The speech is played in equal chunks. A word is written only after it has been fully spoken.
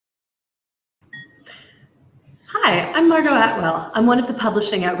Hi, I'm Margot Atwell. I'm one of the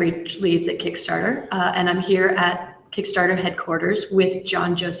publishing outreach leads at Kickstarter, and I'm here at Kickstarter headquarters with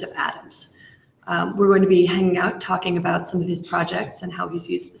John Joseph Adams. We're going to be hanging out talking about some of his projects and how he's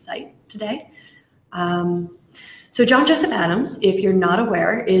used the site today. So John Joseph Adams, if you're not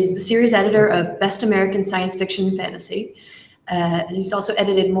aware, is the series editor of Best American Science Fiction and Fantasy. And he's also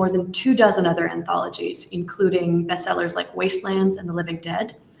edited more than 24 other anthologies, including bestsellers like Wastelands and The Living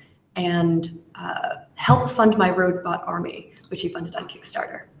Dead, and Help Fund My Robot Army, which he funded on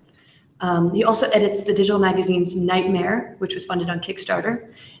Kickstarter. He also edits the digital magazines Nightmare, which was funded on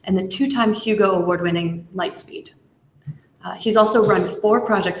Kickstarter, and the two-time Hugo Award-winning Lightspeed. He's also run 4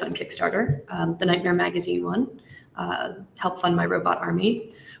 projects on Kickstarter, the Nightmare magazine one, Help Fund My Robot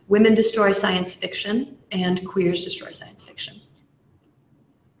Army, Women Destroy Science Fiction, and Queers Destroy Science Fiction.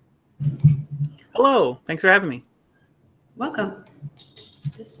 Hello, thanks for having me. Welcome.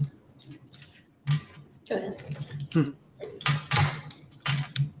 Go ahead.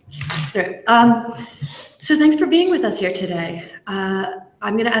 Great. So thanks for being with us here today.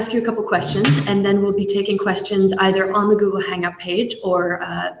 I'm going to ask you a couple questions, and then we'll be taking questions either on the Google Hangout page or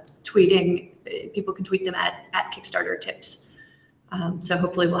tweeting. People can tweet them at Kickstarter Tips. So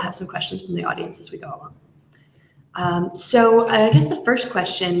hopefully we'll have some questions from the audience as we go along. So I guess the first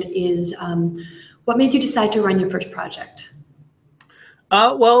question is, what made you decide to run your first project?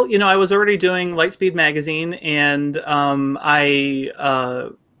 Well, you know, I was already doing Lightspeed magazine, and I'd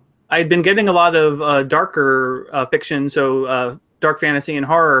been getting a lot of darker fiction, so dark fantasy and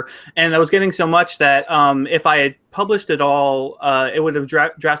horror, and I was getting so much that if I had published it all, it would have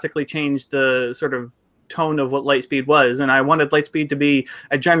drastically changed the sort of tone of what Lightspeed was, and I wanted Lightspeed to be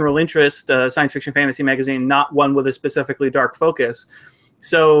a general interest science fiction fantasy magazine, not one with a specifically dark focus.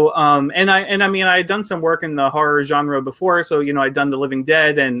 So, and I mean, I had done some work in the horror genre before. So, you know, I'd done The Living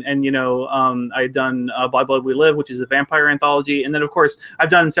Dead, and you know, I'd done By Blood We Live, which is a vampire anthology. And then, of course, I've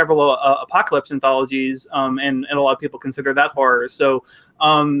done several apocalypse anthologies, and a lot of people consider that horror. So,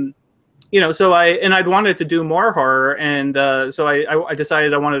 you know, so I'd wanted to do more horror, and so I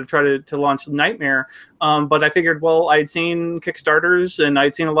decided I wanted to try to launch Nightmare. But I figured, well, I'd seen Kickstarters, and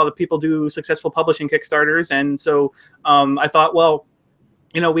I'd seen a lot of people do successful publishing Kickstarters. And so I thought, well,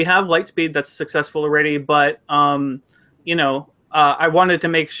 you know, we have Lightspeed that's successful already, but, you know, I wanted to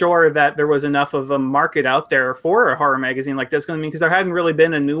make sure that there was enough of a market out there for a horror magazine like this. I mean, because there hadn't really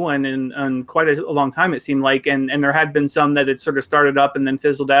been a new one in quite a long time, it seemed like, and there had been some that had sort of started up and then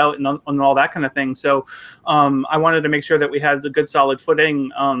fizzled out and all that kind of thing. So I wanted to make sure that we had the good solid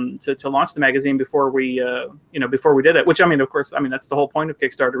footing to launch the magazine before we, you know, before we did it, which, I mean, of course, I mean, that's the whole point of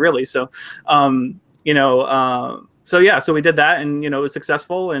Kickstarter, really. So, you know, so yeah, so we did that, and you know, it was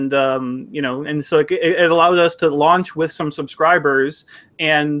successful, and you know, and so it allowed us to launch with some subscribers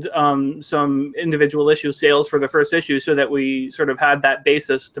and some individual issue sales for the first issue, so that we sort of had that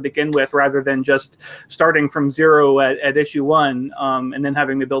basis to begin with, rather than just starting from zero at issue 1 and then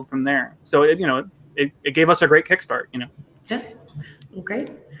having to build from there. So it, you know, it gave us a great kickstart, you know. Yeah, well,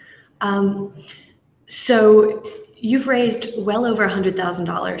 great. So you've raised well over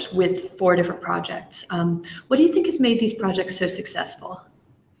 $100,000 with 4 different projects. What do you think has made these projects so successful?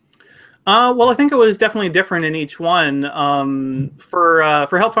 Well, I think it was definitely different in each one. For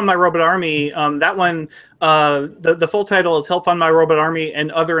Help Fund My Robot Army, that one, the full title is Help Fund My Robot Army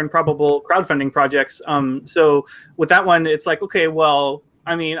and Other Improbable Crowdfunding Projects. So with that one, it's like, okay, well,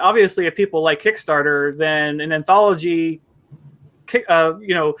 I mean, obviously, if people like Kickstarter, then an anthology,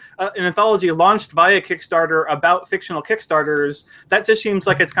 you know, an anthology launched via Kickstarter about fictional Kickstarters, that just seems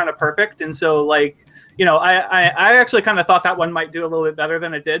like it's kind of perfect. And so, like, you know, I actually kind of thought that one might do a little bit better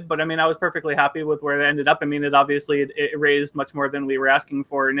than it did, but I mean, I was perfectly happy with where it ended up. I mean, it obviously it raised much more than we were asking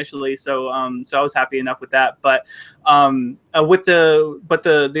for initially, so so I was happy enough with that. But with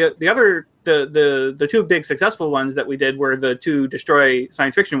the other. The 2 big successful ones that we did were the 2 Destroy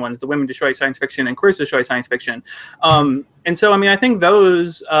Science Fiction ones, the Women Destroy Science Fiction and Queers Destroy Science Fiction. And so, I mean, I think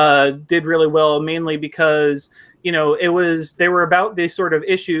those did really well, mainly because, you know, they were about these sort of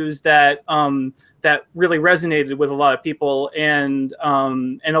issues that that really resonated with a lot of people, and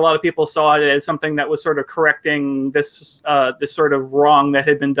a lot of people saw it as something that was sort of correcting this this sort of wrong that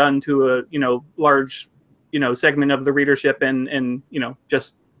had been done to a, you know, large, you know, segment of the readership, and you know,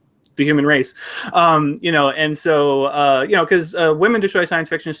 just the human race, you know, and so you know, because Women Destroy Science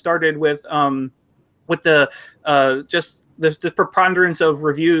Fiction started with the just this preponderance of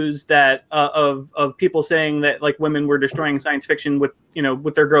reviews that of people saying that like women were destroying science fiction with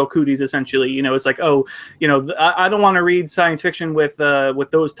with their girl cooties essentially. It's like, oh, I don't want to read science fiction with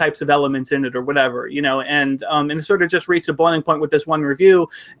those types of elements in it or whatever, and it sort of just reached a boiling point with this one review,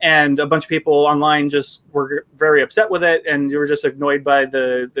 and a bunch of people online just were very upset with it, and they were just annoyed by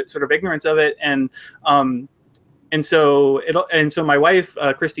the sort of ignorance of it, and so my wife,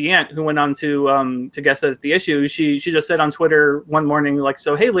 Christy Ant, who went on to guest at the issue, she just said on Twitter one morning, like,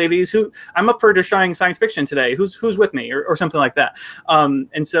 so hey ladies, I'm up for destroying science fiction today. Who's with me, or something like that. And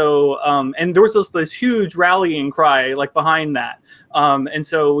there was this huge rallying cry like behind that. And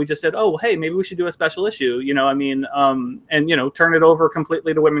so we just said, oh, hey, maybe we should do a special issue, and turn it over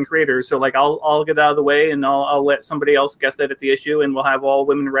completely to women creators. So like I'll get out of the way, and I'll let somebody else guest edit the issue, and we'll have all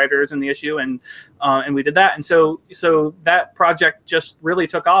women writers in the issue, and we did that. And so that project just really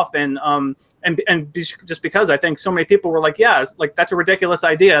took off, and just because I think so many people were like, yeah, like that's a ridiculous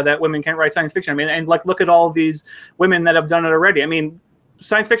idea that women can't write science fiction. I mean, and like look at all these women that have done it already. I mean,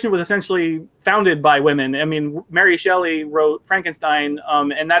 science fiction was essentially founded by women. I mean, Mary Shelley wrote Frankenstein,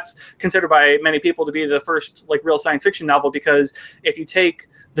 and that's considered by many people to be the first like real science fiction novel, because if you take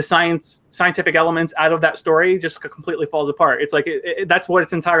the scientific elements out of that story, just completely falls apart. It's like that's what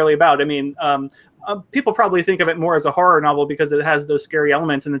it's entirely about. I mean, people probably think of it more as a horror novel because it has those scary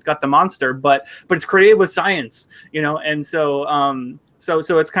elements and it's got the monster, but it's created with science, and so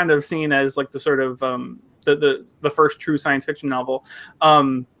it's kind of seen as like the sort of the first true science fiction novel. I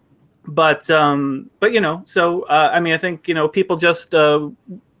mean, I think people just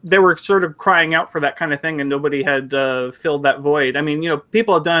they were sort of crying out for that kind of thing, and nobody had filled that void. I mean,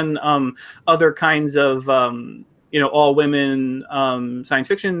 people have done other kinds of all women science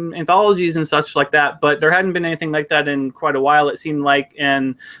fiction anthologies and such like that, but there hadn't been anything like that in quite a while, it seemed like.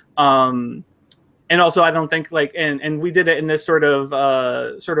 And also, I don't think like, and we did it in this sort of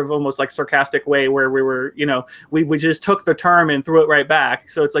almost like sarcastic way where we were, we just took the term and threw it right back.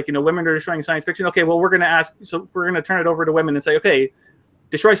 So it's like, women are destroying science fiction. Okay, well, we're going to turn it over to women and say, okay,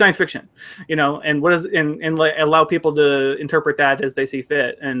 destroy science fiction, and what is, and allow people to interpret that as they see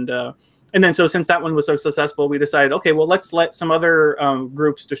fit. And then, so since that one was so successful, we decided, okay, well, let's let some other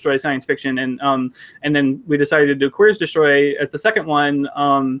groups destroy science fiction. And then we decided to do Queers Destroy as the second one,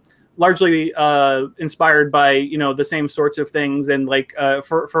 largely inspired by the same sorts of things. And like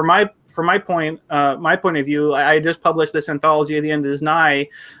for my point of view, I just published this anthology, The End Is Nigh,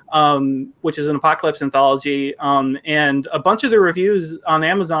 which is an apocalypse anthology, and a bunch of the reviews on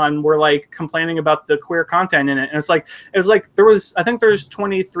Amazon were like complaining about the queer content in it. And I think there's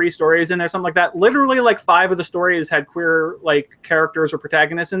 23 stories in there, something like that. Literally like 5 of the stories had queer like characters or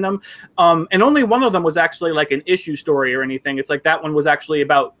protagonists in them, and only one of them was actually like an issue story or anything. It's like that one was actually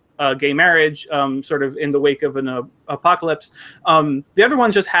about gay marriage, sort of in the wake of an apocalypse. The other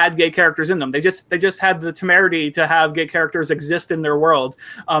ones just had gay characters in them. They just had the temerity to have gay characters exist in their world,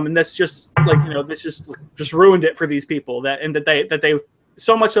 and that's just like this just ruined it for these people. That they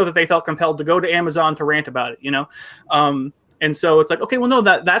so much so that they felt compelled to go to Amazon to rant about it. And so it's like, okay, well, no,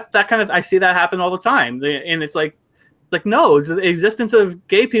 that kind of, I see that happen all the time, and it's like no, the existence of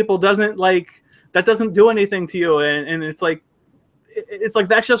gay people doesn't do anything to you, and it's like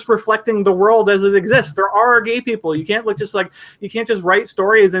that's just reflecting the world as it exists. There are gay people. You can't you can't just write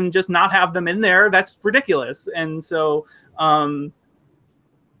stories and just not have them in there. That's ridiculous. And so yeah,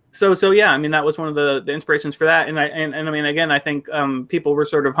 I mean, that was one of the inspirations for that. And I mean, again, I think people were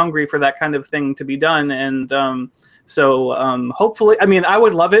sort of hungry for that kind of thing to be done. And hopefully, I mean, I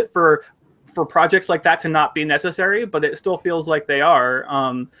would love it for projects like that to not be necessary, but it still feels like they are.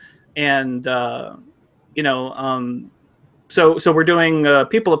 So we're doing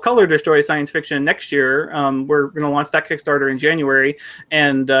People of Color Destroy Science Fiction next year. We're going to launch that Kickstarter in January,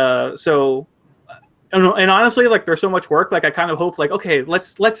 and honestly, like, there's so much work. Like, I kind of hope, like, okay,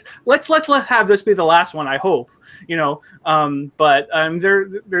 let's have this be the last one. I hope, but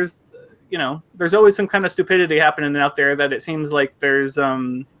there's always some kind of stupidity happening out there that it seems like there's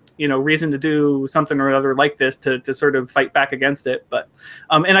reason to do something or other like this to sort of fight back against it. But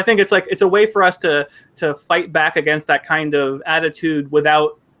and I think it's a way for us to fight back against that kind of attitude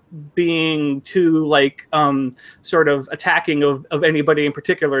without being too sort of attacking of anybody in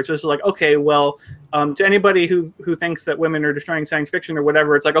particular. It's just like, okay, well, to anybody who thinks that women are destroying science fiction or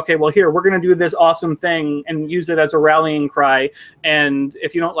whatever, it's like, okay, well, here, we're going to do this awesome thing and use it as a rallying cry. And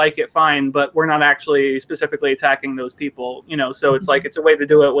if you don't like it, fine, but we're not actually specifically attacking those people, so it's like, it's a way to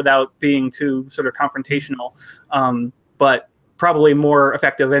do it without being too sort of confrontational, but probably more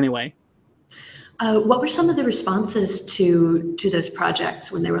effective anyway. What were some of the responses to those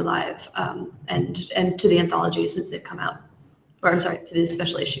projects when they were live, and to the anthology since they've come out? or I'm sorry, to the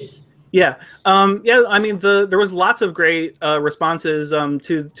special issues. Yeah, yeah. I mean, there was lots of great responses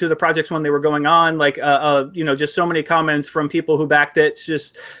to the projects when they were going on. Like, you know, just so many comments from people who backed it,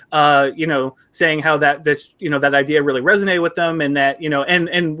 just you know, saying how that you know, that idea really resonated with them, and that, you know,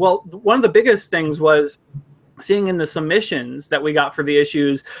 and well, one of the biggest things was seeing in the submissions that we got for the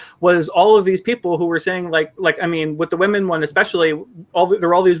issues was all of these people who were saying like I mean, with the women one especially, there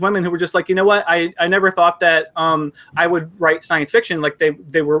were all these women who were just like, you know what, I never thought that I would write science fiction. Like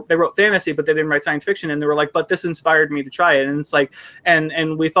they wrote fantasy, but they didn't write science fiction, and they were like, but this inspired me to try it. And it's like,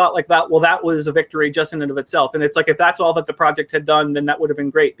 and we thought like that, well, that was a victory just in and of itself. And it's like, if that's all that the project had done, then that would have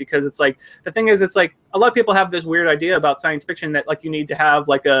been great, because it's like, the thing is, it's like a lot of people have this weird idea about science fiction that like you need to have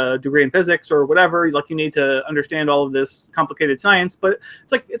like a degree in physics or whatever, like you need to understand all of this complicated science, but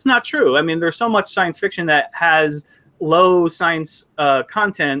it's like, it's not true. I mean, there's so much science fiction that has low science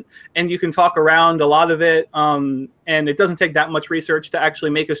content, and you can talk around a lot of it, and it doesn't take that much research to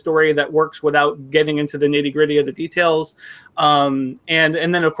actually make a story that works without getting into the nitty-gritty of the details. And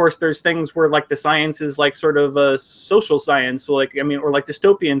then of course there's things where like the science is like sort of a social science, so like, I mean, or like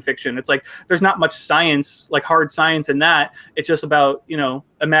dystopian fiction. It's like there's not much science, like hard science in that. It's just about, you know,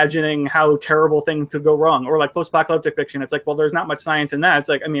 imagining how terrible things could go wrong. Or like post-apocalyptic fiction, it's like, well, there's not much science in that. It's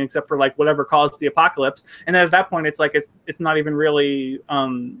like, I mean, except for like whatever caused the apocalypse. And then at that point it's like it's not even really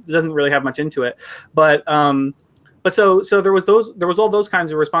it doesn't really have much into it. But so there was all those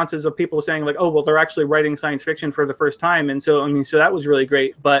kinds of responses of people saying like, oh, well, they're actually writing science fiction for the first time. And so, I mean, so that was really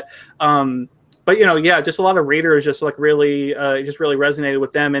great. But you know, yeah, just a lot of readers just like really it just really resonated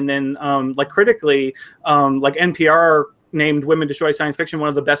with them. And then like critically, like NPR named Women Destroy Science Fiction one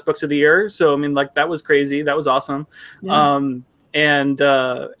of the best books of the year. So I mean, like, that was crazy. That was awesome. Yeah. And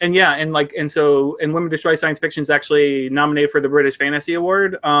yeah, and like, and Women Destroy Science Fiction is actually nominated for the British Fantasy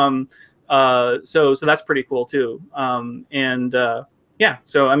Award. So that's pretty cool too. Yeah,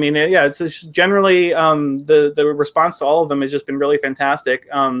 so I mean, yeah, it's just generally the response to all of them has just been really fantastic.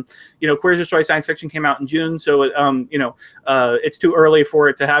 You know, Queers Destroy Science Fiction came out in June, so you know, it's too early for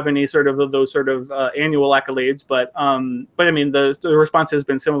it to have any sort of those sort of annual accolades, but I mean, the response has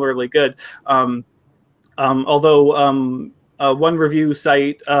been similarly good. Although one review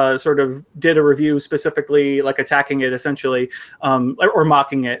site sort of did a review specifically like attacking it essentially, or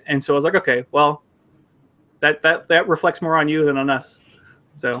mocking it, and so I was like, okay, well, that reflects more on you than on us.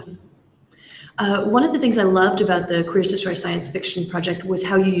 So one of the things I loved about the Queers Destroy Science Fiction project was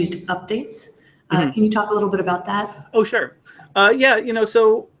how you used updates. Can you talk a little bit about that? Oh, sure. Yeah, you know,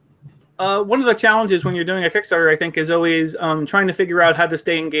 so one of the challenges when you're doing a Kickstarter, I think, is always trying to figure out how to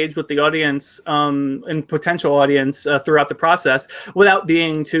stay engaged with the audience and potential audience throughout the process without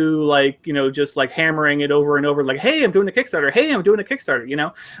being too, like, you know, just like hammering it over and over, like, hey, I'm doing a Kickstarter. Hey, I'm doing a Kickstarter, you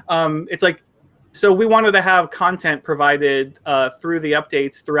know? It's like, so we wanted to have content provided through the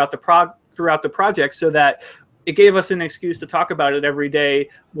updates throughout the project, so that it gave us an excuse to talk about it every day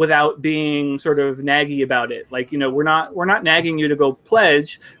without being sort of naggy about it. Like, you know, we're not nagging you to go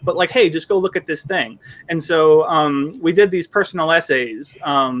pledge, but like, hey, just go look at this thing. And so we did these personal essays,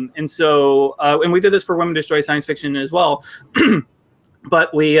 and we did this for Women Destroy Science Fiction as well.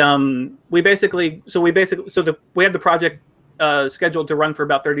 But we had the project scheduled to run for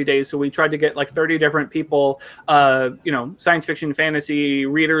about 30 days. So we tried to get like 30 different people, you know, science fiction, fantasy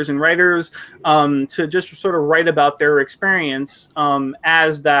readers and writers, to just sort of write about their experience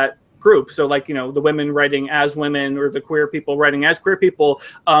as that group. So like, you know, the women writing as women, or the queer people writing as queer people,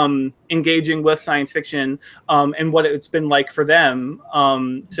 engaging with science fiction, and what it's been like for them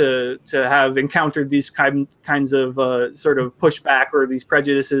to have encountered these kinds of sort of pushback, or these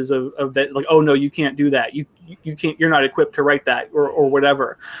prejudices of that, like, oh no, you can't do that. You can't, you're not equipped to write that, or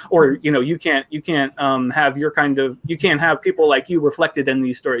whatever, or, you know, you can't have your kind of, you can't have people like you reflected in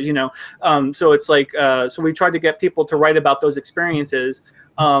these stories, you know. So it's like, so we tried to get people to write about those experiences.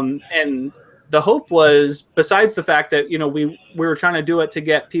 And the hope was, besides the fact that, you know, we were trying to do it to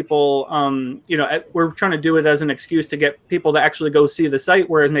get people, you know, we're trying to do it as an excuse to get people to actually go see the site,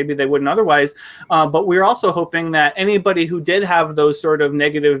 whereas maybe they wouldn't otherwise. But we're also hoping that anybody who did have those sort of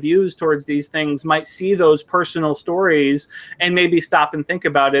negative views towards these things might see those personal stories and maybe stop and think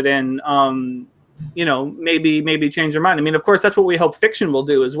about it, and you know, maybe change their mind. I mean, of course, that's what we hope fiction will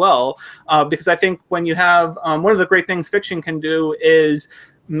do as well, because I think when you have one of the great things fiction can do is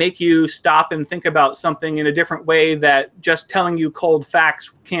make you stop and think about something in a different way that just telling you cold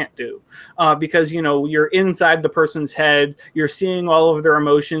facts can't do, because, you know, you're inside the person's head, you're seeing all of their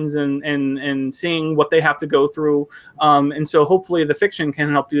emotions and seeing what they have to go through, and so hopefully the fiction can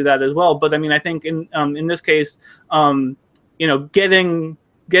help do that as well. But I mean, I think in this case, you know, getting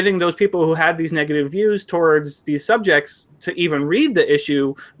getting those people who had these negative views towards these subjects to even read the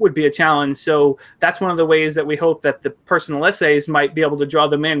issue would be a challenge. So that's one of the ways that we hope that the personal essays might be able to draw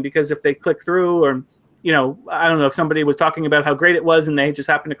them in, because if they click through, or I don't know, if somebody was talking about how great it was and they just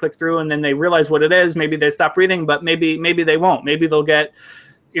happen to click through and then they realize what it is, maybe they stop reading, but maybe they won't. Maybe they'll get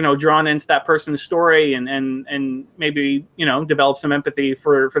drawn into that person's story and maybe develop some empathy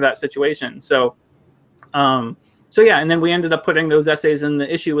for that situation. So yeah, and then we ended up putting those essays in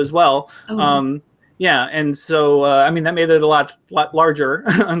the issue as well. Yeah, and so I mean, that made it a lot larger.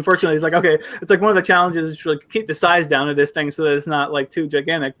 Unfortunately, it's like, okay, it's like one of the challenges is to keep the size down of this thing so that it's not like too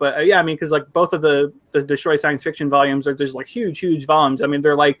gigantic. But yeah, I mean, because like both of the Destroy Science Fiction volumes are just like huge volumes. I mean,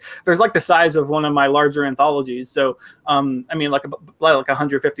 there's like the size of one of my larger anthologies. So I mean, like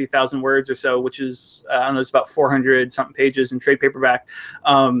 150,000 words or so, which is I don't know, it's about 400 something pages in trade paperback.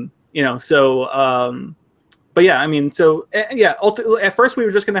 But yeah, I mean, so yeah, at first we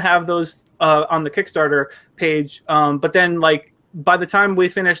were just going to have those on the Kickstarter page, but then like by the time we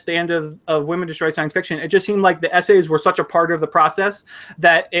finished the end of Women Destroy Science Fiction, it just seemed like the essays were such a part of the process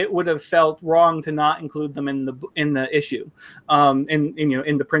that it would have felt wrong to not include them in the issue,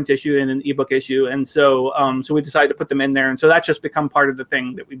 in the print issue and an ebook issue, and so so we decided to put them in there, and so that's just become part of the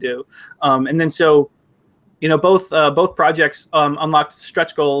thing that we do, and then so both projects unlocked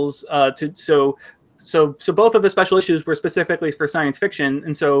stretch goals So both of the special issues were specifically for science fiction,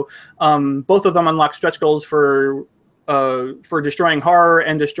 and so both of them unlocked stretch goals for destroying horror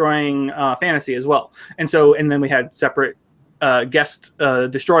and destroying fantasy as well. And then we had separate guest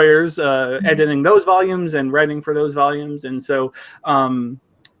destroyers editing those volumes and writing for those volumes, and so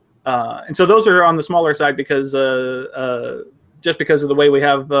those are on the smaller side because just because of the way we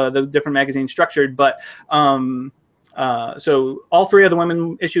have the different magazines structured, but. So all three of the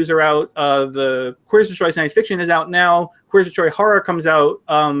women issues are out. The Queers Destroy Science Fiction is out now. Queers Destroy Horror comes out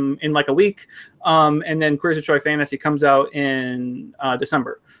in like a week, and then Queers Destroy Fantasy comes out in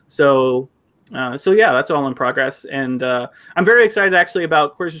December. So yeah, that's all in progress, and I'm very excited actually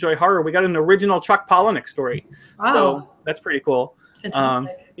about Queers Destroy Horror. We got an original Chuck Palahniuk story, so that's pretty cool. It's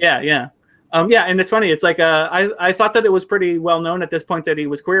fantastic. Yeah, and it's funny. It's like I thought that it was pretty well known at this point that he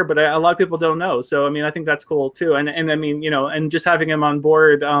was queer, but a lot of people don't know. So I mean, I think that's cool too. And I mean, and just having him on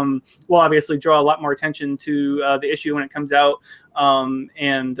board will obviously draw a lot more attention to the issue when it comes out.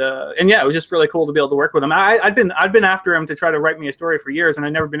 And yeah, it was just really cool to be able to work with him. I've been after him to try to write me a story for years, and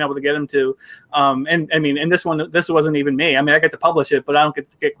I've never been able to get him to. And I mean, and this wasn't even me. I mean, I get to publish it, but I don't get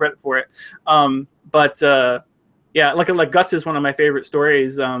to get credit for it. Yeah, like Guts is one of my favorite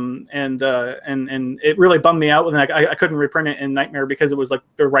stories, and it really bummed me out when I couldn't reprint it in Nightmare because it was like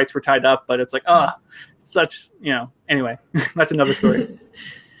their rights were tied up. But it's like, anyway, that's another story.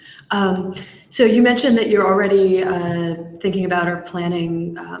 So you mentioned that you're already thinking about or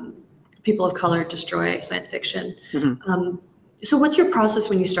planning people of color destroy science fiction. Mm-hmm. So what's your process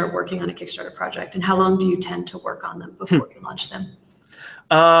when you start working on a Kickstarter project, and how long do you tend to work on them before you launch them?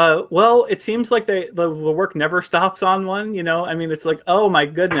 Well, it seems like the work never stops on one, I mean, it's like, oh my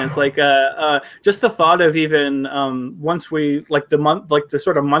goodness, like, just the thought of even, once we, like the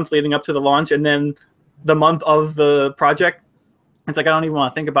sort of month leading up to the launch and then the month of the project, it's like, I don't even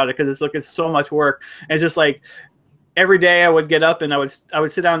want to think about it because it's so much work. And it's just like, every day I would get up and I would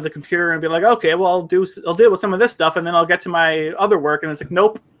sit down at the computer and be like, okay, well, I'll deal with some of this stuff and then I'll get to my other work. And it's like,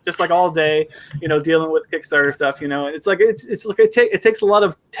 nope. Just like all day, dealing with Kickstarter stuff, it's like it takes a lot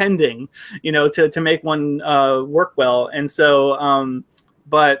of tending, to make one work well. And so,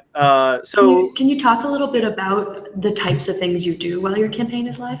 can you talk a little bit about the types of things you do while your campaign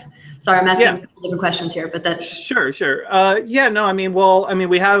is live? Sorry, I'm asking a couple different questions here, but that's sure. Yeah, no, I mean,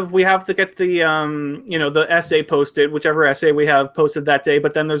 we have to get the the essay posted, whichever essay we have posted that day.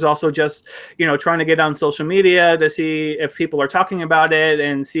 But then there's also just trying to get on social media to see if people are talking about it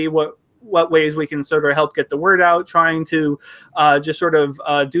and see what ways we can sort of help get the word out, trying to just sort of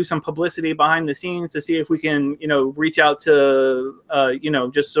do some publicity behind the scenes to see if we can, reach out to,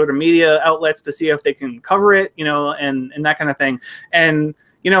 just sort of media outlets to see if they can cover it, and that kind of thing. And,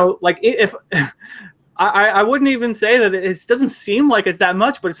 like if I wouldn't even say that it doesn't seem like it's that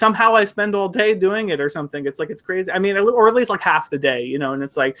much, but somehow I spend all day doing it or something. It's like, it's crazy. I mean, or at least like half the day, and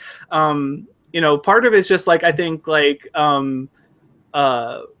it's like, part of it's just like, I think like,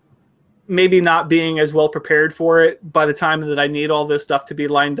 maybe not being as well prepared for it by the time that I need all this stuff to be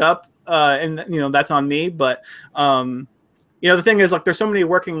lined up. And, that's on me. But, the thing is, like, there's so many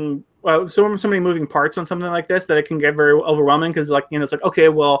working so many moving parts on something like this that it can get very overwhelming, because like, it's like, okay,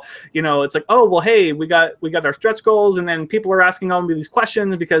 well, it's like, oh, well, hey, we got our stretch goals, and then people are asking all of these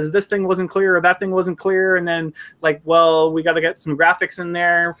questions because this thing wasn't clear or that thing wasn't clear, and then like, well, we got to get some graphics in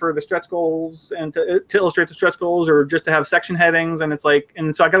there for the stretch goals and to illustrate the stretch goals, or just to have section headings, and it's like,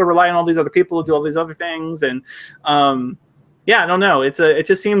 and so I got to rely on all these other people to do all these other things, and yeah, I don't know. It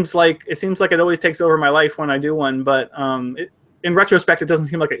just seems like it always takes over my life when I do one, but in retrospect, it doesn't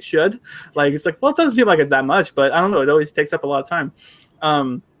seem like it should. Like, it's like, well, it doesn't seem like it's that much, but I don't know. It always takes up a lot of time.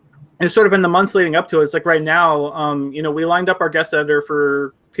 And it's sort of in the months leading up to it. It's like right now, we lined up our guest editor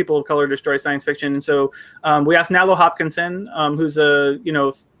for People of Color Destroy Science Fiction, and so we asked Nalo Hopkinson, who's a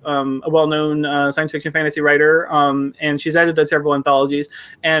well-known science fiction fantasy writer, and she's edited several anthologies,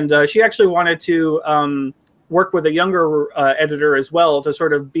 and she actually wanted to work with a younger editor as well to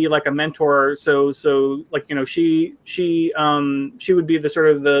sort of be like a mentor. So like, she would be the sort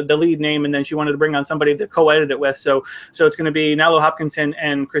of the lead name, and then she wanted to bring on somebody to co-edit it with. So it's going to be Nalo Hopkinson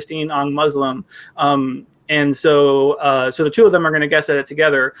and Christine Ong Muslim. And so the two of them are going to guest edit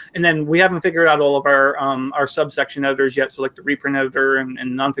together, and then we haven't figured out all of our subsection editors yet. So like the reprint editor and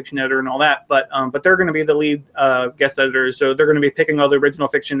nonfiction editor and all that, but they're going to be the lead guest editors. So they're going to be picking all the original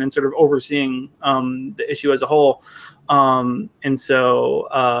fiction and sort of overseeing the issue as a whole.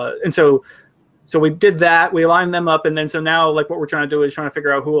 So we did that. We aligned them up, and then so now like what we're trying to do is trying to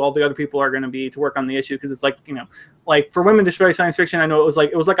figure out who all the other people are going to be to work on the issue, because it's like, like for Women Destroy Science Fiction, I know it was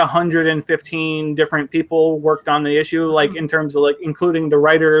like 115 different people worked on the issue, like in terms of like including the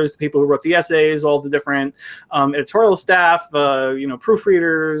writers, the people who wrote the essays, all the different editorial staff,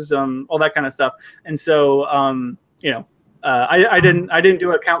 proofreaders, all that kind of stuff. And so I didn't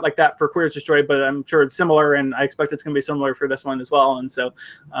do a count like that for Queers Destroyed, but I'm sure it's similar, and I expect it's going to be similar for this one as well. And so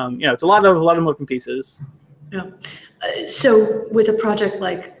it's a lot of moving pieces. Yeah. So with a project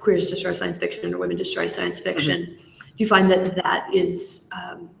like Queers Destroy Science Fiction or Women Destroy Science Fiction, do you find that is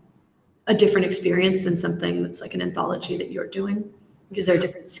a different experience than something that's like an anthology that you're doing? Is there a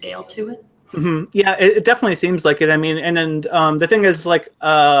different scale to it? Yeah, it definitely seems like it. I mean, and then the thing is, like,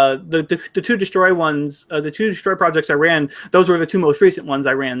 the two Destroy ones, the two Destroy projects I ran, those were the two most recent ones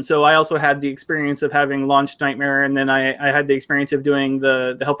I ran. So I also had the experience of having launched Nightmare, and then I had the experience of doing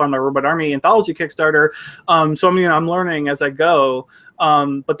the Help on My Robot Army anthology Kickstarter. So I mean, I'm learning as I go.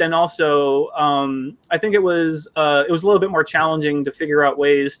 But then also, I think it was a little bit more challenging to figure out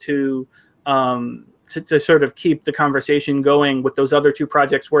ways to sort of keep the conversation going with those other two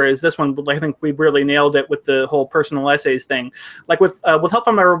projects, whereas this one, I think we really nailed it with the whole personal essays thing. Like with Help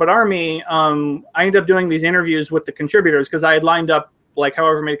on My Robot Army, I ended up doing these interviews with the contributors because I had lined up like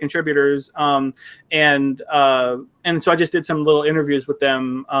however many contributors, and so I just did some little interviews with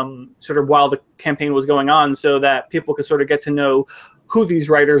them sort of while the campaign was going on, so that people could sort of get to know who these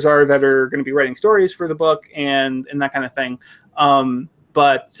writers are that are going to be writing stories for the book and that kind of thing.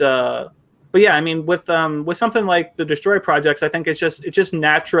 But yeah, I mean, with something like the Destroy projects, I think it's just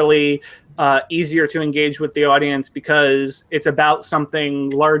naturally easier to engage with the audience because it's about something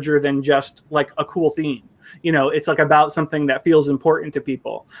larger than just like a cool theme. It's like about something that feels important to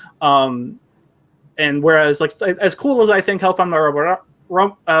people. And whereas, like, as cool as I think Help on My Robot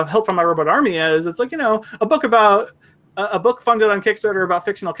Army is, it's like, a book about a book funded on Kickstarter about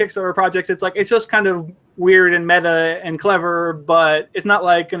fictional Kickstarter projects. It's like, it's just kind of weird and meta and clever, but it's not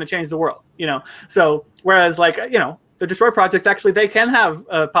like going to change the world, So whereas, like, the Destroy projects, actually, they can have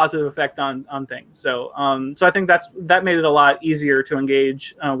a positive effect on things. So so I think that made it a lot easier to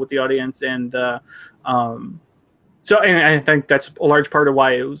engage with the audience, and so, and I think that's a large part of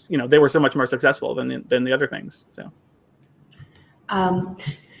why it was, they were so much more successful than the other things. So.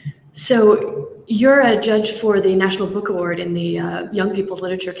 So you're a judge for the National Book Award in the Young People's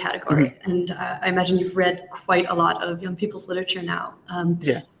Literature category, and I imagine you've read quite a lot of young people's literature now.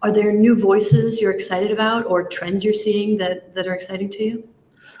 Yeah. Are there new voices you're excited about, or trends you're seeing that are exciting to you?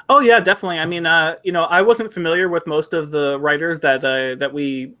 Oh yeah, definitely. I mean, I wasn't familiar with most of the writers that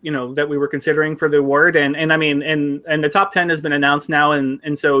we were considering for the award, and I mean, and the top 10 has been announced now,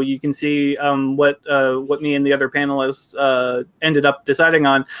 and so you can see what me and the other panelists ended up deciding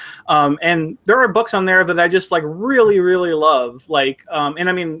on, and there are books on there that I just like really love, like, and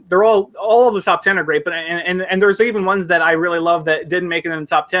I mean, they're all of the top 10 are great, but and there's even ones that I really love that didn't make it in the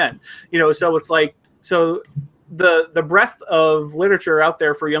top 10, so it's like, so the breadth of literature out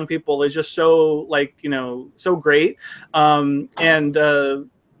there for young people is just so, like, so great. Yeah, I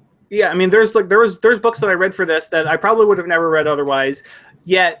mean, there's books that I read for this that I probably would have never read otherwise,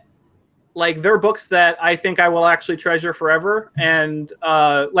 yet like they're books that I think I will actually treasure forever. And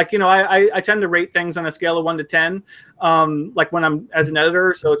like, I tend to rate things on a scale of 1 to 10. like when I'm as an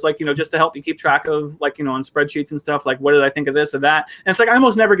editor. So it's like, just to help me keep track of like, on spreadsheets and stuff, like what did I think of this or that? And it's like, I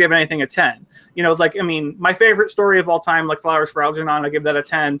almost never give anything a 10, like, I mean, my favorite story of all time, like Flowers for Algernon, I give that a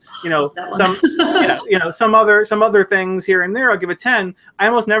 10, some other things here and there, I'll give a 10. I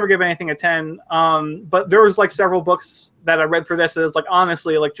almost never give anything a 10. But there was like several books that I read for this that was like,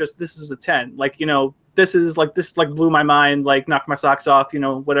 honestly, like just, this is a 10, like, this blew my mind, like knocked my socks off,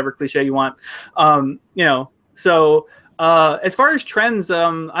 whatever cliche you want. So as far as trends,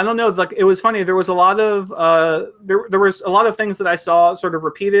 I don't know, like it was funny. There was a lot of there was a lot of things that I saw sort of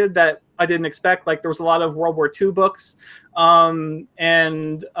repeated that I didn't expect. Like there was a lot of World War II books, and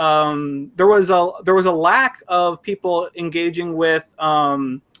there was a lack of people engaging with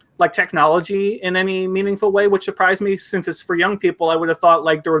like technology in any meaningful way, which surprised me since it's for young people. I would have thought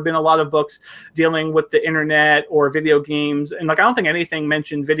like there would have been a lot of books dealing with the internet or video games. And like, I don't think anything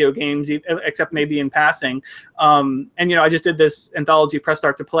mentioned video games except maybe in passing. And, I just did this anthology Press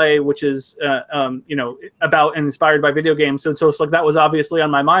Start to Play, which is, about and inspired by video games. So it's like, that was obviously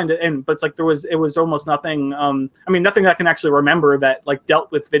on my mind. But it's like, it was almost nothing. I mean, nothing I can actually remember that like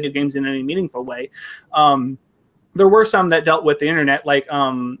dealt with video games in any meaningful way. There were some that dealt with the internet, like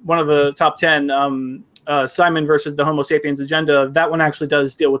one of the top 10, Simon versus the Homo sapiens agenda. That one actually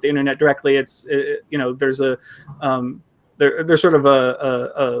does deal with the internet directly. There's a there's sort of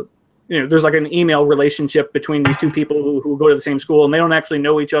a there's like an email relationship between these two people who go to the same school, and they don't actually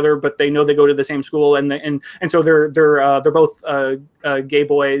know each other, but they know they go to the same school, and so they're both gay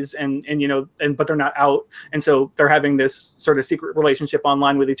boys, and but they're not out, and so they're having this sort of secret relationship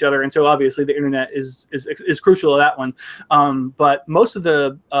online with each other, and so obviously the internet is crucial to that one, but most of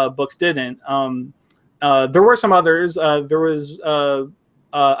the books didn't. There were some others. There was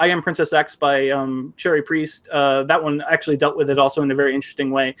I Am Princess X by Cherry Priest. That one actually dealt with it also in a very interesting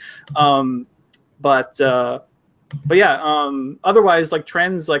way. But yeah, otherwise, like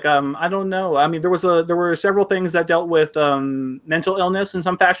trends, like I don't know. I mean, there were several things that dealt with mental illness in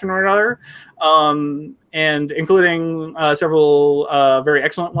some fashion or another, and including several very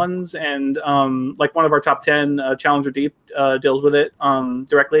excellent ones. And like one of our top 10, Challenger Deep, deals with it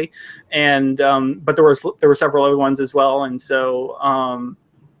directly. And but there were several other ones as well. And so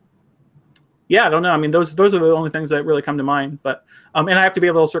yeah, I don't know. I mean, those are the only things that really come to mind. But and I have to be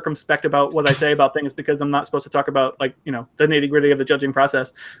a little circumspect about what I say about things because I'm not supposed to talk about like the nitty gritty of the judging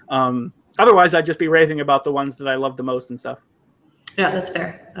process. Otherwise, I'd just be raving about the ones that I love the most and stuff. Yeah, that's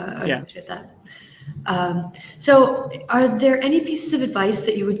fair. I appreciate that. So, are there any pieces of advice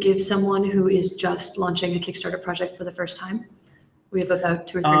that you would give someone who is just launching a Kickstarter project for the first time? We have about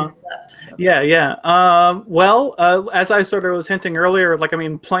 2 or 3 minutes left. So. Yeah. Well, as I sort of was hinting earlier, like, I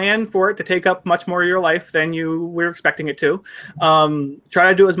mean, plan for it to take up much more of your life than you were expecting it to. Try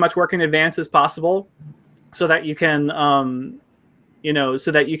to do as much work in advance as possible so that you can,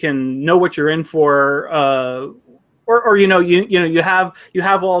 so that you can know what you're in for, or you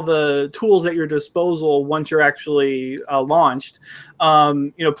have all the tools at your disposal once you're actually launched.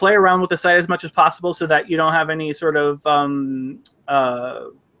 Play around with the site as much as possible so that you don't have any sort of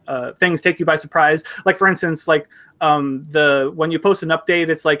things take you by surprise. Like for instance, like when you post an update,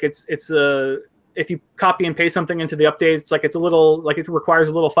 it's like it's if you copy and paste something into the update, it's like it's a little like it requires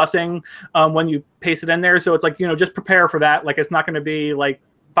a little fussing when you paste it in there. So it's like just prepare for that. Like it's not going to be like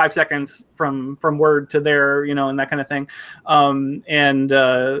 5 seconds from word to there, and that kind of thing.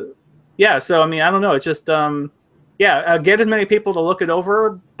 Yeah, so I mean, I don't know. It's just get as many people to look it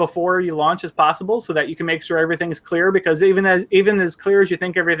over before you launch as possible, so that you can make sure everything is clear. Because even as clear as you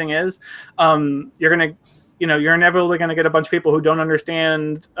think everything is, you're inevitably gonna get a bunch of people who don't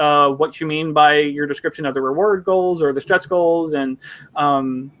understand what you mean by your description of the reward goals or the stretch goals, and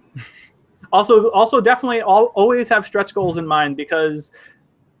also definitely always have stretch goals in mind, because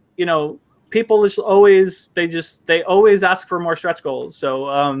people always always ask for more stretch goals. So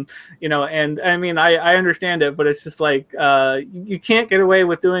and I mean I understand it, but it's just like you can't get away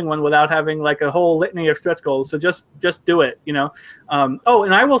with doing one without having like a whole litany of stretch goals. So just do it. Oh,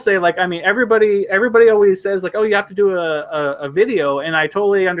 and I will say, like, I mean, everybody always says like, oh, you have to do a video, and I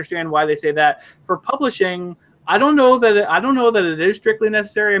totally understand why they say that. For publishing, I don't know that it is strictly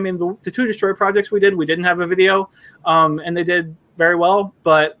necessary. I mean, the 2 Destroy projects we didn't have a video, and they did very well.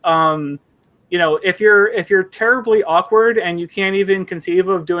 But if you're terribly awkward and you can't even conceive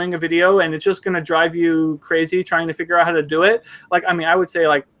of doing a video, and it's just going to drive you crazy trying to figure out how to do it, like, I mean, I would say,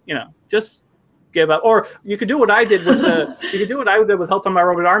 like, just give up. Or you could do what I did with Help on My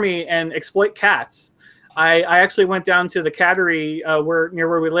Robot Army and exploit cats. I actually went down to the cattery near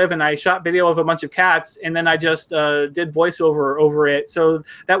where we live, and I shot video of a bunch of cats, and then I just did voiceover over it. So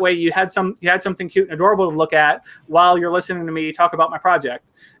that way you had something cute and adorable to look at while you're listening to me talk about my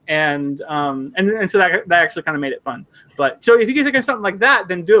project. And so that actually kind of made it fun. But so if you can think of something like that,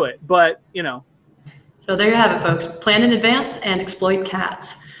 then do it. But you know. So there you have it, folks. Plan in advance and exploit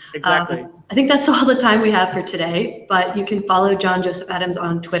cats. Exactly. I think that's all the time we have for today, but you can follow John Joseph Adams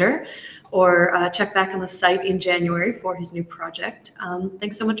on Twitter or check back on the site in January for his new project.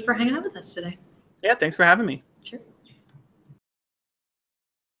 Thanks so much for hanging out with us today. Yeah, thanks for having me.